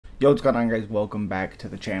Yo, what's going on, guys? Welcome back to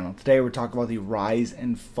the channel. Today we're talking about the rise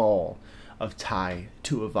and fall of Tai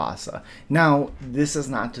Tuivasa. Now, this is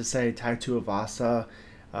not to say Tai Tuivasa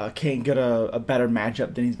can't get a better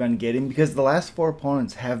matchup than he's been getting, because the last four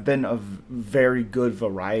opponents have been a very good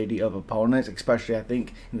variety of opponents, especially I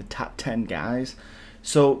think in the top 10 guys.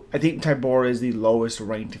 So I think Tybura is the lowest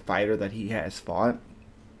ranked fighter that he has fought.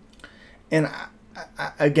 And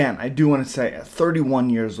again, I do want to say at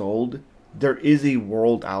 31 years old, there is a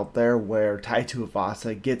world out there where Tai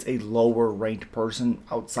Tuivasa gets a lower ranked person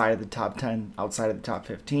outside of the top 10, outside of the top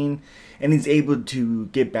 15, and he's able to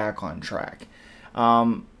get back on track.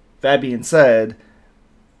 That being said,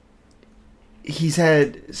 he's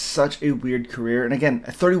had such a weird career. And again,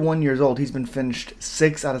 at 31 years old, he's been finished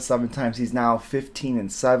 6 out of 7 times. He's now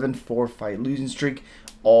 15-7, 4-fight losing streak.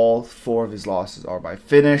 All 4 of his losses are by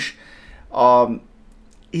finish.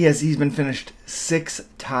 He's been finished 6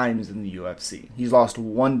 times in the UFC. He's lost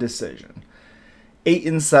 1 decision.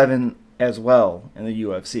 8-7 as well in the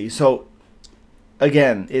UFC. So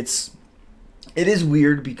again, it is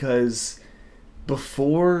weird because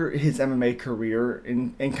before his MMA career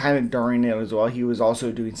and kind of during it as well, he was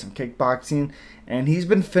also doing some kickboxing, and he's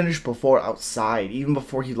been finished before outside. Even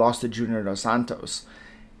before he lost to Junior Dos Santos,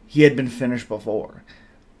 he had been finished before.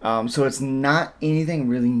 So it's not anything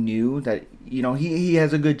really new. That, you know, he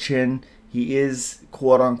has a good chin. He is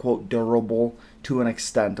quote unquote durable to an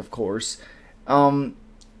extent, of course.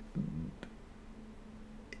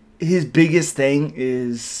 His biggest thing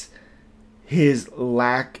is his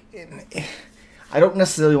lack. I don't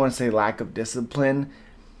necessarily want to say lack of discipline,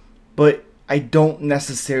 but I don't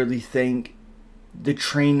necessarily think the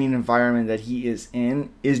training environment that he is in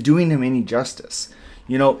is doing him any justice.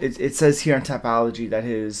 You know, it says here on Tapology that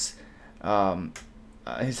his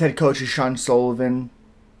head coach is Sean Sullivan.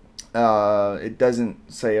 It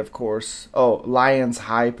doesn't say, of course. Oh, Lions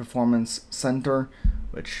High Performance Center,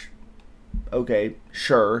 which, okay,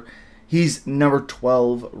 sure. He's number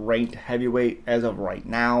 12 ranked heavyweight as of right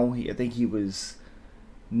now. I think he was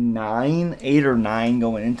 8 or 9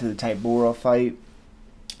 going into the Tybura fight.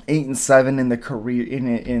 8-7 in the career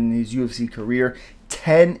in his UFC career.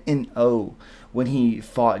 10-0 when he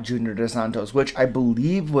fought Junior Dos Santos, which I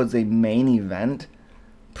believe was a main event.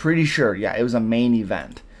 Pretty sure, yeah, it was a main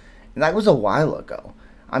event. And that was a while ago.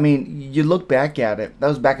 I mean, you look back at it, that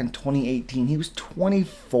was back in 2018. He was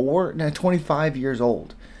 25 years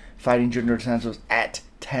old fighting Junior Dos Santos at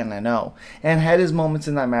 10-0. And had his moments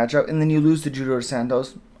in that matchup, and then you lose to Junior Dos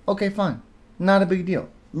Santos. Okay, fine. Not a big deal.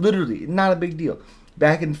 Literally, not a big deal.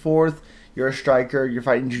 Back and forth. You're a striker. You're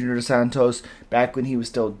fighting Junior Dos Santos back when he was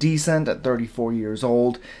still decent at 34 years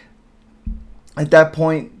old. At that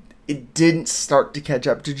point, it didn't start to catch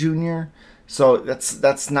up to Junior. So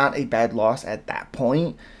that's not a bad loss at that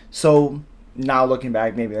point. So now looking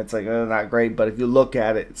back, maybe that's like not great. But if you look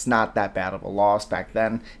at it, it's not that bad of a loss back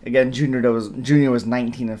then. Again, Junior was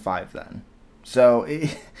 19-5 then. So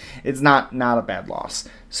it's not a bad loss.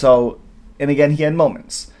 So, and again, he had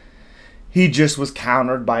moments. He just was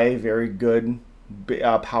countered by a very good,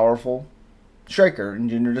 powerful striker in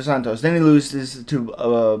Junior Dos Santos. Then he loses to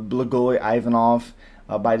Blagoy Ivanov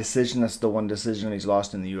by decision. That's the one decision he's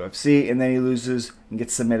lost in the UFC. And then he loses and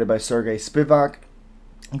gets submitted by Sergey Spivak.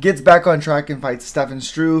 Gets back on track and fights Stefan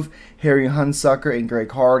Struve, Harry Hunsucker, and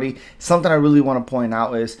Greg Hardy. Something I really want to point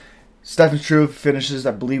out is Stefan Struve finishes,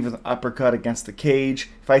 I believe, with an uppercut against the cage.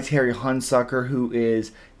 Fights Harry Hunsucker, who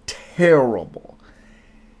is terrible.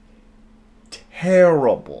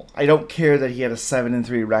 Terrible. I don't care that he had a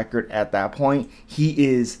 7-3 record at that point. He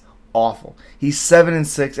is awful. He's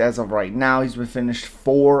 7-6 as of right now. He's been finished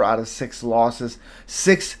 4 out of 6 losses.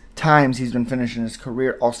 6 times he's been finished in his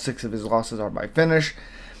career. All 6 of his losses are by finish.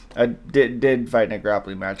 Did fight in a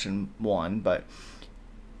grappling match and won, but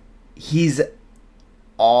he's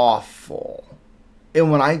awful.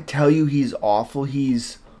 And when I tell you he's awful,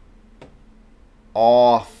 he's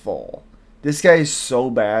awful. This guy is so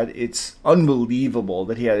bad, it's unbelievable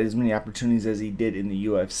that he had as many opportunities as he did in the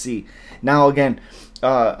UFC. Now again,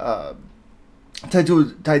 Tai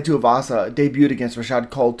Tuivasa debuted against Rashad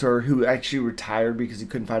Coulter, who actually retired because he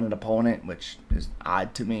couldn't find an opponent, which is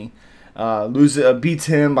odd to me. Beats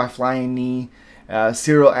him by flying knee.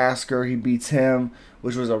 Cyril Asker, he beats him,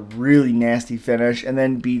 which was a really nasty finish, and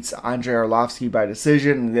then beats Andrei Arlovsky by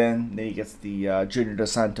decision, and then he gets the Junior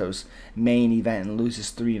Dos Santos main event and loses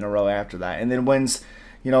 3 in a row after that, and then wins,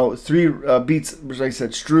 you know, beats, like I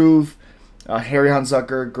said, Struve, Harry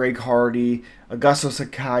Hunsucker, Greg Hardy, Augusto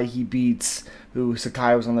Sakai he beats, who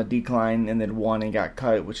Sakai was on the decline and then won and got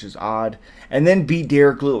cut, which is odd. And then beat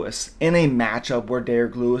Derrick Lewis in a matchup where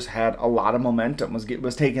Derrick Lewis had a lot of momentum,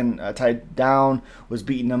 was taken tied down, was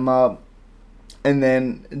beating him up. And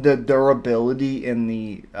then the durability and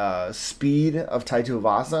the speed of Tai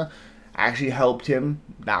Tuivasa actually helped him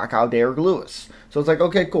knock out Derrick Lewis. So it's like,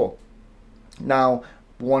 okay, cool. Now,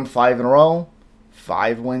 won 5 in a row.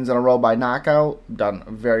 5 wins in a row by knockout. Done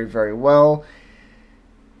very, very well.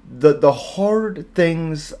 The hard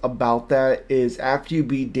things about that is after you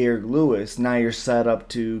beat Derrick Lewis, now you're set up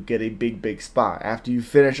to get a big, big spot. After you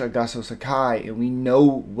finish Augusto Sakai, and we know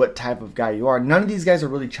what type of guy you are, none of these guys are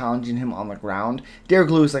really challenging him on the ground. Derrick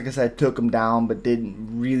Lewis, like I said, took him down, but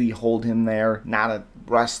didn't really hold him there. Not a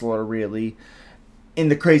wrestler, really.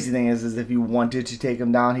 And the crazy thing is if he wanted to take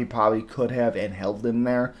him down, he probably could have and held him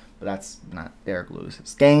there. But that's not Derrick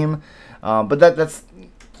Lewis's game. But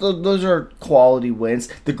those are quality wins.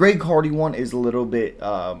 The Greg Hardy one is a little bit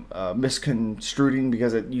misconstruing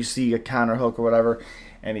because you see a counter hook or whatever,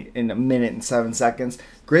 and in a minute and 7 seconds,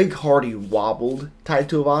 Greg Hardy wobbled Tai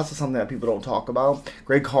Tuivasa, something that people don't talk about.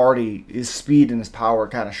 Greg Hardy, his speed and his power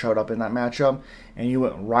kind of showed up in that matchup, and he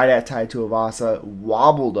went right at Tai Tuivasa,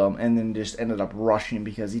 wobbled him, and then just ended up rushing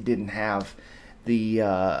because he didn't have the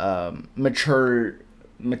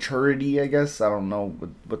maturity, I guess. I don't know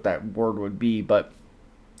what that word would be, but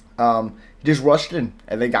he just rushed in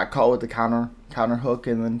and they got caught with the counter hook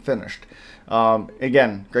and then finished.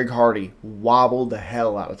 Again, Greg Hardy wobbled the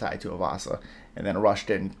hell out of Tai Tuivasa and then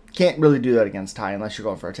rushed in. Can't really do that against Tai unless you're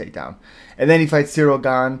going for a takedown. And then he fights Ciryl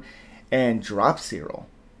Gane and drops Ciryl.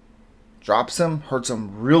 Drops him, hurts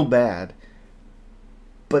him real bad.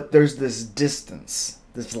 But there's this distance,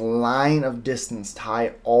 this line of distance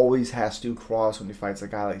Tai always has to cross when he fights a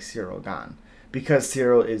guy like Ciryl Gane, because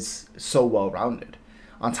Ciryl is so well-rounded.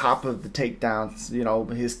 On top of the takedowns,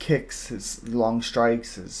 his kicks, his long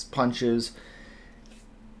strikes, his punches.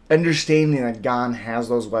 Understanding that Gane has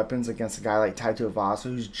those weapons against a guy like Tai Tuivasa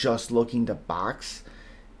who's just looking to box,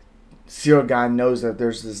 Ciryl Gane knows that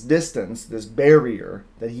there's this distance, this barrier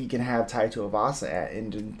that he can have Tai Tuivasa at,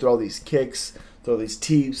 and to throw these kicks, throw these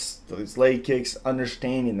teeps, throw these leg kicks,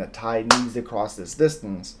 understanding that Tai needs to cross this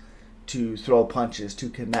distance to throw punches, to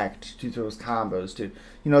connect, to throw his combos, to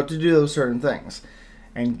do those certain things.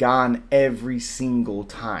 And Gane, every single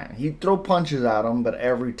time, he'd throw punches at him, but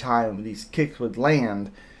every time these kicks would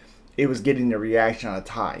land, it was getting the reaction out of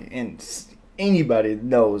Tai. And anybody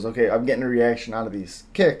knows, okay, I'm getting a reaction out of these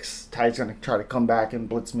kicks, Tai's going to try to come back and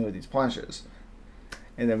blitz me with these punches.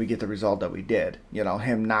 And then we get the result that we did.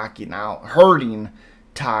 Him knocking out, hurting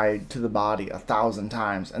Tai to the body 1,000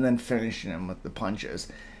 times, and then finishing him with the punches.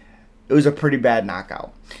 It was a pretty bad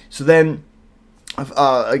knockout. So then,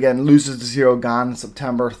 again, loses to Ciryl Gane on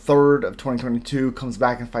September 3rd of 2022, comes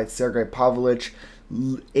back and fights Sergey Pavlovich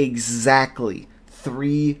exactly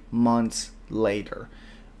 3 months later.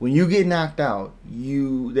 When you get knocked out,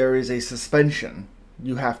 there is a suspension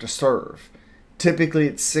you have to serve. Typically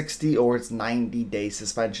it's 60 or it's 90-day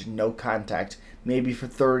suspension, no contact, maybe for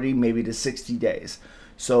 30, maybe to 60 days.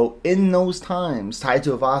 So in those times, Tai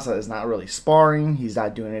Tuivasa is not really sparring, he's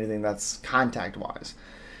not doing anything that's contact-wise.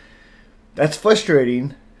 That's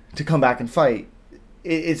frustrating to come back and fight.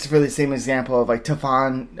 It's for the same example of like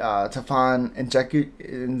Tafan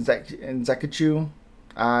Nzechukwu.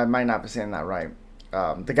 I might not be saying that right.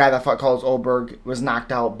 The guy that fought Carlos Ulberg was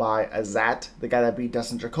knocked out by Azat, the guy that beat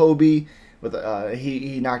Dustin Jacoby.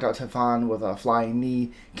 He knocked out Tafan with a flying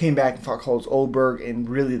knee, came back and fought Carlos Ulberg, and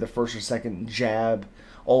really the first or second jab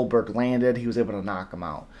Ulberg landed, he was able to knock him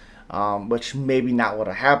out. Which maybe not would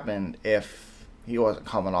have happened if he wasn't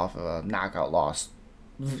coming off of a knockout loss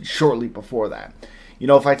shortly before that.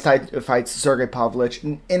 Fights Sergey Pavlovich,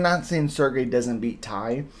 and not saying Sergey doesn't beat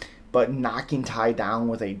Tai, but knocking Tai down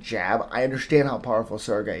with a jab, I understand how powerful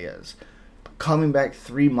Sergey is. But coming back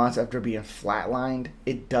 3 months after being flatlined,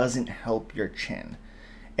 it doesn't help your chin.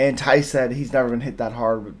 And Tai said he's never been hit that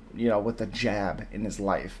hard, with a jab in his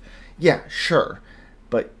life. Yeah, sure.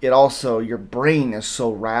 But it also, your brain is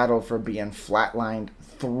so rattled for being flatlined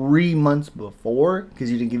 3 months before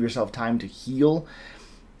because you didn't give yourself time to heal.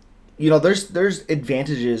 There's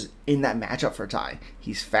advantages in that matchup for Tai.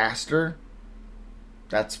 He's faster.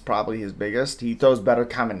 That's probably his biggest. He throws better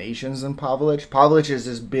combinations than Pavlovich. Pavlovich is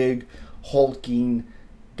this big, hulking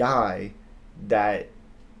guy that,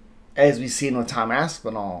 as we've seen with Tom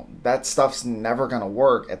Aspinall, that stuff's never going to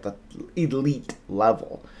work at the elite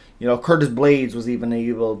level. Curtis Blades was even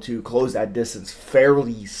able to close that distance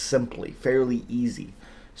fairly simply, fairly easy.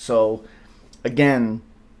 So, again,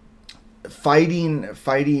 fighting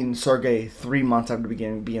Sergey 3 months after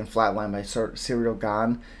being flatlined by Cyril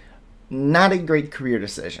Gane, not a great career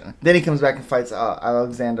decision. Then he comes back and fights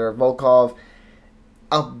Alexander Volkov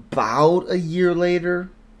about a year later.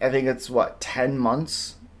 I think it's 10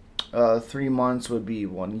 months. 3 months would be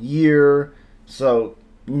 1 year, so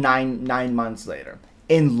nine months later,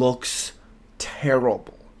 and looks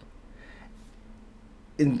terrible.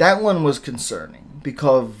 And that one was concerning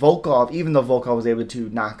because Volkov, even though Volkov was able to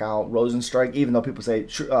knock out Rosenstrike, even though people say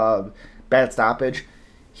bad stoppage,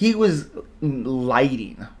 he was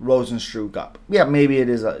lighting Rosenstruck up. Yeah, maybe it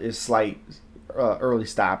is a slight early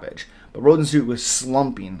stoppage, but Rosenstruck was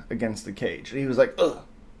slumping against the cage. And he was like,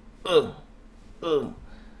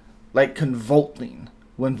 like convulsing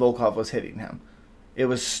when Volkov was hitting him. It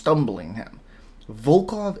was stumbling him.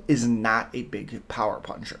 Volkov is not a big power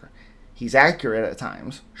puncher. He's accurate at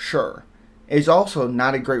times, sure. He's also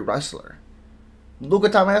not a great wrestler. Look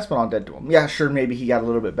what Tom Aspinall did to him. Yeah, sure, maybe he got a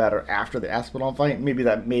little bit better after the Aspinall fight. Maybe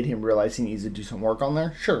that made him realize he needs to do some work on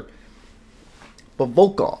there. Sure. But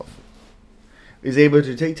Volkov is able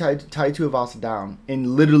to take Tai Tuivasa down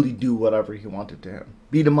and literally do whatever he wanted to him.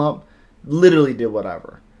 Beat him up, literally did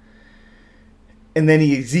whatever. And then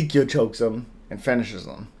he Ezekiel chokes him and finishes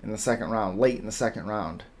him in the second round, late in the second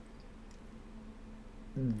round.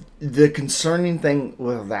 The concerning thing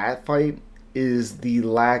with that fight is the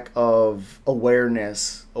lack of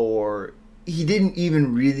awareness, or he didn't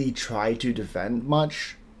even really try to defend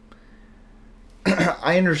much.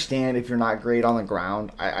 I understand if you're not great on the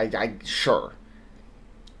ground, I sure.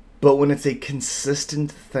 But when it's a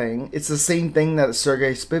consistent thing, it's the same thing that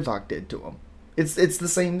Sergey Spivak did to him. It's the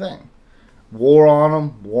same thing. War on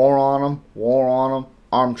him, war on him, war on him,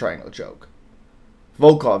 arm triangle choke.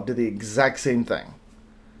 Volkov did the exact same thing.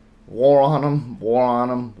 War on him, war on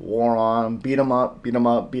him, war on him, beat him up, beat him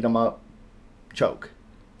up, beat him up, choke.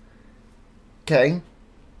 Okay?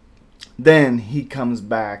 Then he comes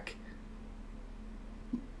back,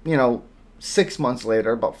 6 months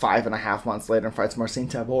later, about 5.5 months later, and fights Marcin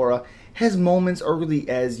Tybura. Has moments early,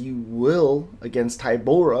 as you will, against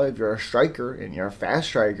Tybura if you're a striker and you're a fast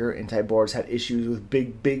striker, and Tybura's had issues with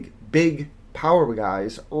big power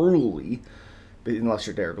guys early, unless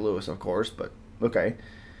you're Derek Lewis, of course, but okay.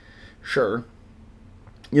 Sure.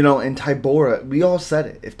 And Tybura, we all said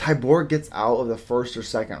it. If Tybura gets out of the first or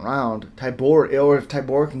second round, or if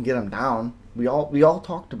Tybura can get him down, we all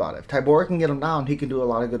talked about it. If Tybura can get him down, he can do a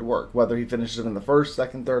lot of good work. Whether he finishes him in the first,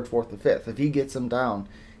 second, third, fourth, or fifth. If he gets him down,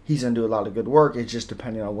 he's going to do a lot of good work. It's just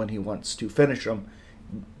depending on when he wants to finish him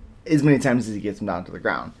as many times as he gets him down to the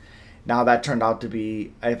ground. Now, that turned out to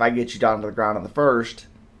be, if I get you down to the ground in the first,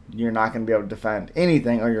 you're not going to be able to defend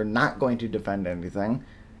anything, or you're not going to defend anything.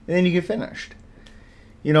 And then you get finished.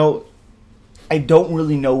 I don't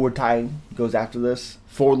really know where Ty goes after this.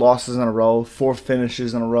 4 losses in a row, 4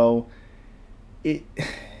 finishes in a row. The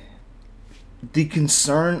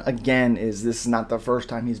concern again is this is not the first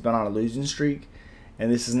time he's been on a losing streak,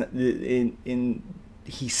 and this is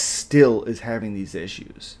he still is having these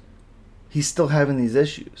issues. He's still having these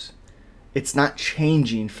issues. It's not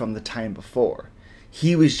changing from the time before.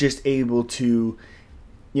 He was just able to.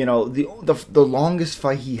 The longest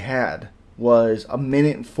fight he had was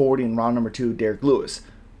 1:40 in round number 2, Derek Lewis.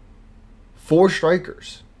 4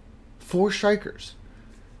 strikers. 4 strikers.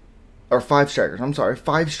 Or 5 strikers. I'm sorry.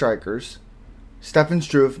 5 strikers. Stefan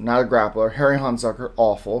Struve, not a grappler. Harry Hunsucker,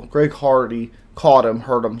 awful. Greg Hardy caught him,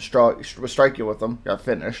 hurt him, was striking with him, got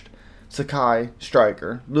finished. Sakai,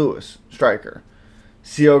 striker. Lewis, striker.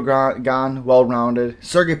 Cyril Gane, well-rounded.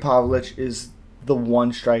 Sergey Pavlich is the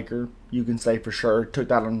one striker you can say for sure. Took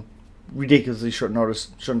that on ridiculously short notice.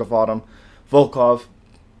 Shouldn't have fought him. Volkov,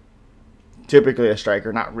 typically a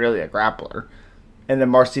striker, not really a grappler. And then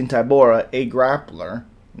Marcin Tybura, a grappler,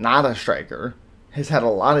 not a striker, has had a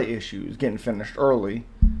lot of issues getting finished early.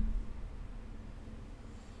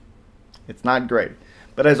 It's not great.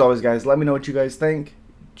 But as always, guys, let me know what you guys think.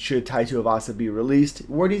 Should Tai Tuivasa be released?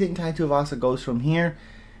 Where do you think Tai Tuivasa goes from here?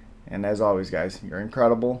 And as always, guys, you're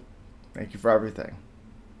incredible. Thank you for everything.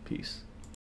 Peace.